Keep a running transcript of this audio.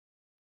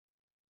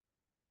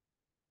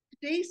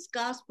Today's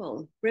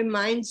gospel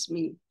reminds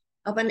me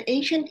of an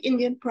ancient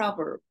Indian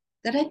proverb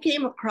that I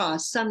came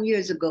across some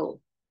years ago.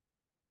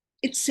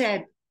 It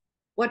said,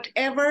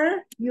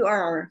 whatever you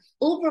are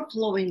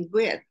overflowing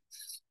with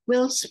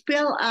will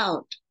spill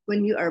out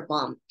when you are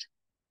bombed.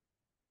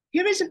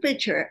 Here is a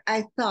picture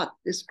I thought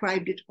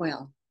described it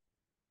well.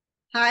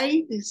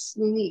 Hi, this is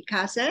Nini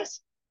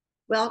Casas.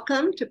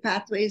 Welcome to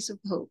Pathways of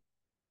Hope.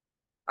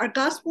 Our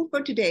gospel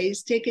for today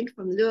is taken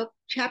from Luke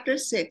chapter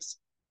 6,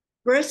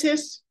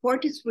 verses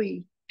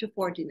 43 to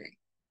 49.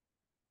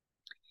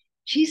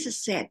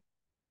 Jesus said,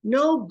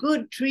 "No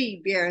good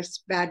tree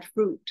bears bad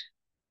fruit,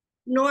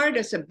 nor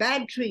does a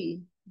bad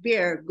tree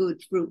bear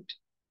good fruit.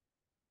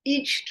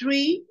 Each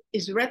tree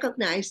is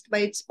recognized by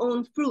its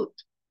own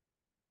fruit.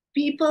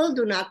 People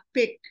do not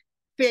pick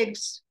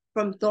figs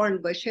from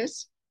thorn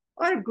bushes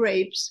or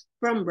grapes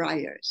from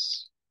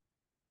briars.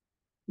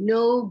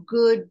 No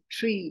good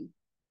tree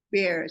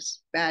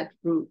bears bad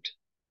fruit,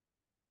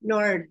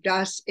 nor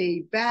does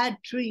a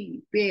bad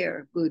tree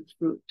bear good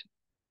fruit."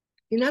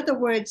 In other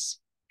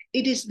words,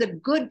 it is the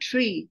good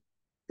tree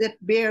that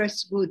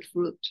bears good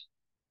fruit.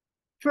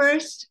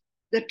 First,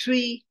 the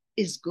tree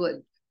is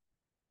good,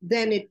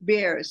 then it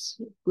bears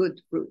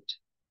good fruit.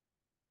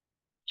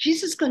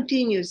 Jesus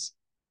continues,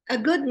 "A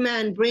good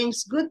man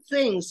brings good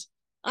things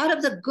out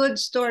of the good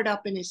stored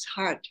up in his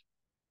heart,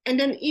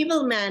 and an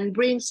evil man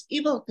brings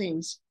evil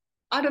things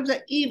out of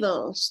the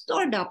evil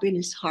stored up in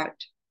his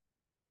heart.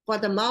 For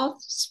the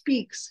mouth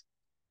speaks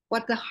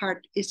what the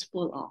heart is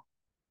full of."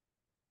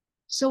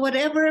 So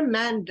whatever a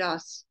man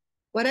does,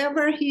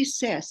 whatever he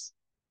says,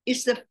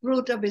 is the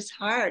fruit of his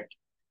heart.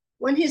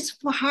 When his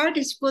heart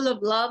is full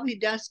of love, he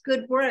does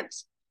good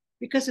works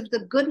because of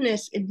the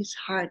goodness in his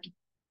heart.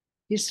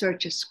 He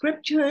searches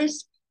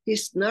scriptures,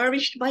 he's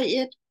nourished by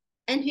it,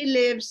 and he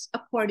lives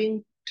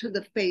according to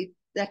the faith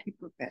that he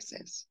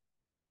professes.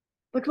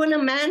 But when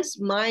a man's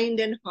mind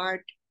and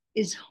heart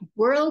is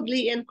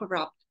worldly and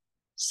corrupt,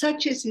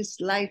 such is his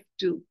life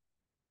too,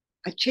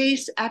 a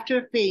chase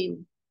after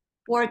fame,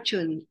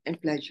 fortune,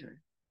 and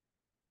pleasure.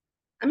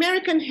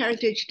 American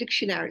Heritage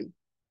Dictionary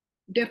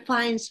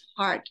defines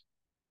heart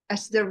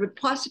as the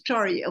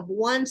repository of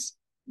one's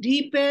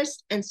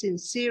deepest and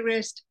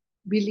sincerest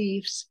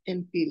beliefs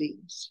and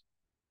feelings.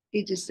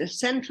 It is the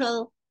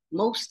central,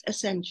 most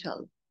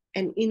essential,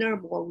 and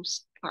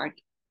innermost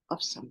part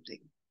of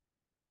something,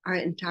 our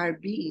entire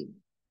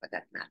being, for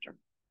that matter.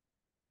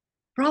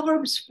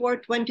 Proverbs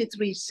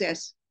 4:23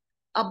 says,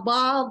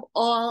 "Above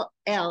all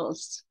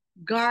else,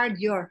 guard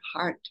your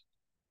heart,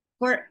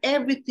 for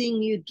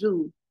everything you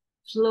do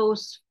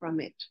flows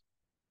from it."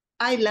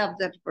 I love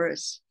that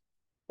verse.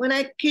 When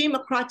I came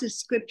across this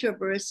scripture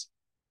verse,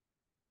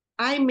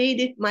 I made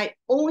it my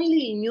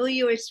only New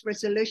Year's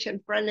resolution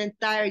for an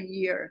entire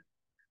year.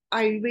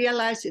 I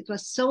realized it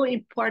was so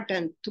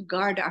important to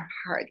guard our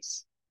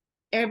hearts.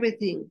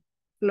 Everything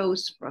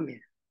flows from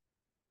it.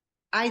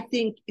 I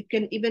think it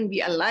can even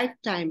be a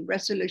lifetime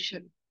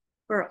resolution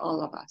for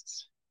all of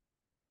us.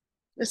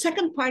 The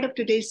second part of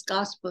today's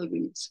gospel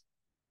reads,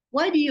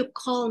 "Why do you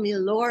call me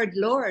Lord,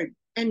 Lord,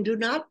 and do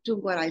not do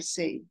what I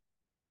say?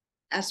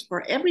 As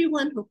for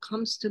everyone who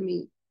comes to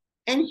me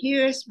and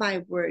hears my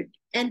word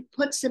and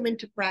puts them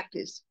into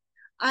practice,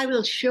 I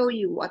will show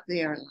you what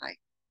they are like.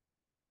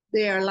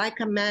 They are like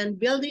a man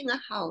building a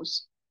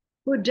house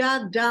who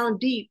dug down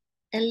deep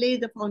and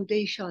laid the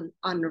foundation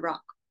on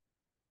rock.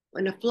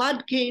 When a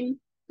flood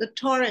came, the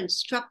torrent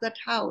struck that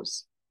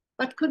house,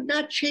 but could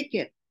not shake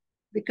it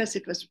because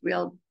it was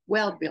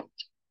well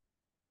built.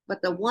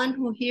 But the one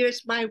who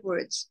hears my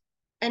words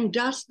and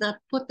does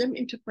not put them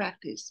into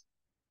practice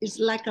is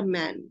like a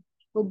man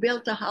who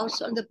built a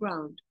house on the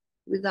ground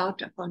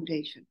without a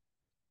foundation.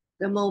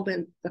 The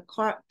moment the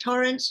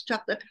torrent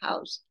struck that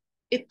house,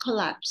 it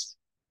collapsed,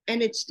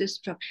 and its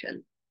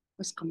destruction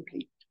was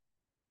complete."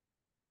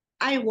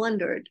 I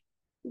wondered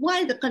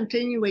why the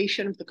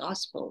continuation of the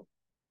gospel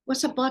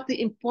was about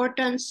the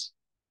importance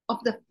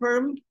of the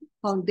firm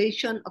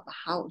foundation of a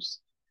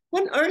house,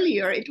 when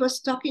earlier it was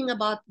talking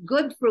about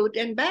good fruit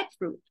and bad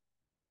fruit.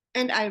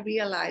 And I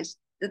realized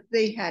that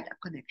they had a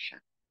connection.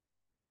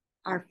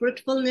 Our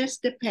fruitfulness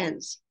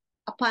depends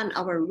upon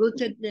our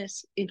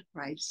rootedness in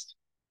Christ.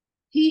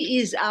 He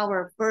is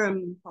our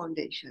firm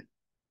foundation.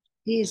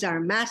 He is our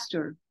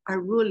master, our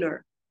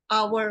ruler,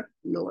 our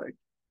Lord.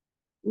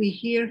 We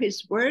hear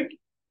his word,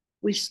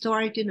 we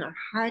store it in our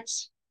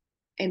hearts,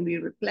 and we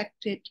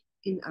reflect it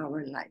in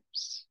our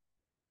lives.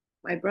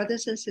 My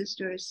brothers and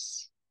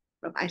sisters,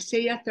 from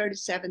Isaiah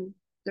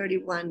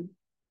 37:31,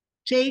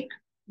 take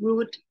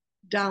root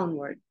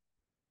downward,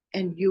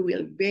 and you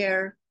will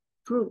bear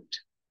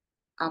fruit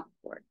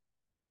upward.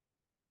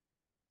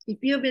 If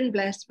you've been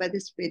blessed by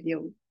this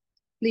video,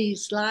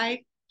 please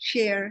like,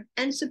 share,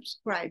 and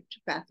subscribe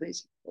to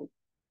Pathways of Hope.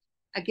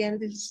 Again,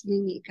 this is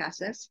Nini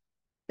Casas.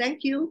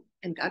 Thank you,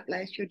 and God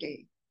bless your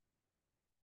day.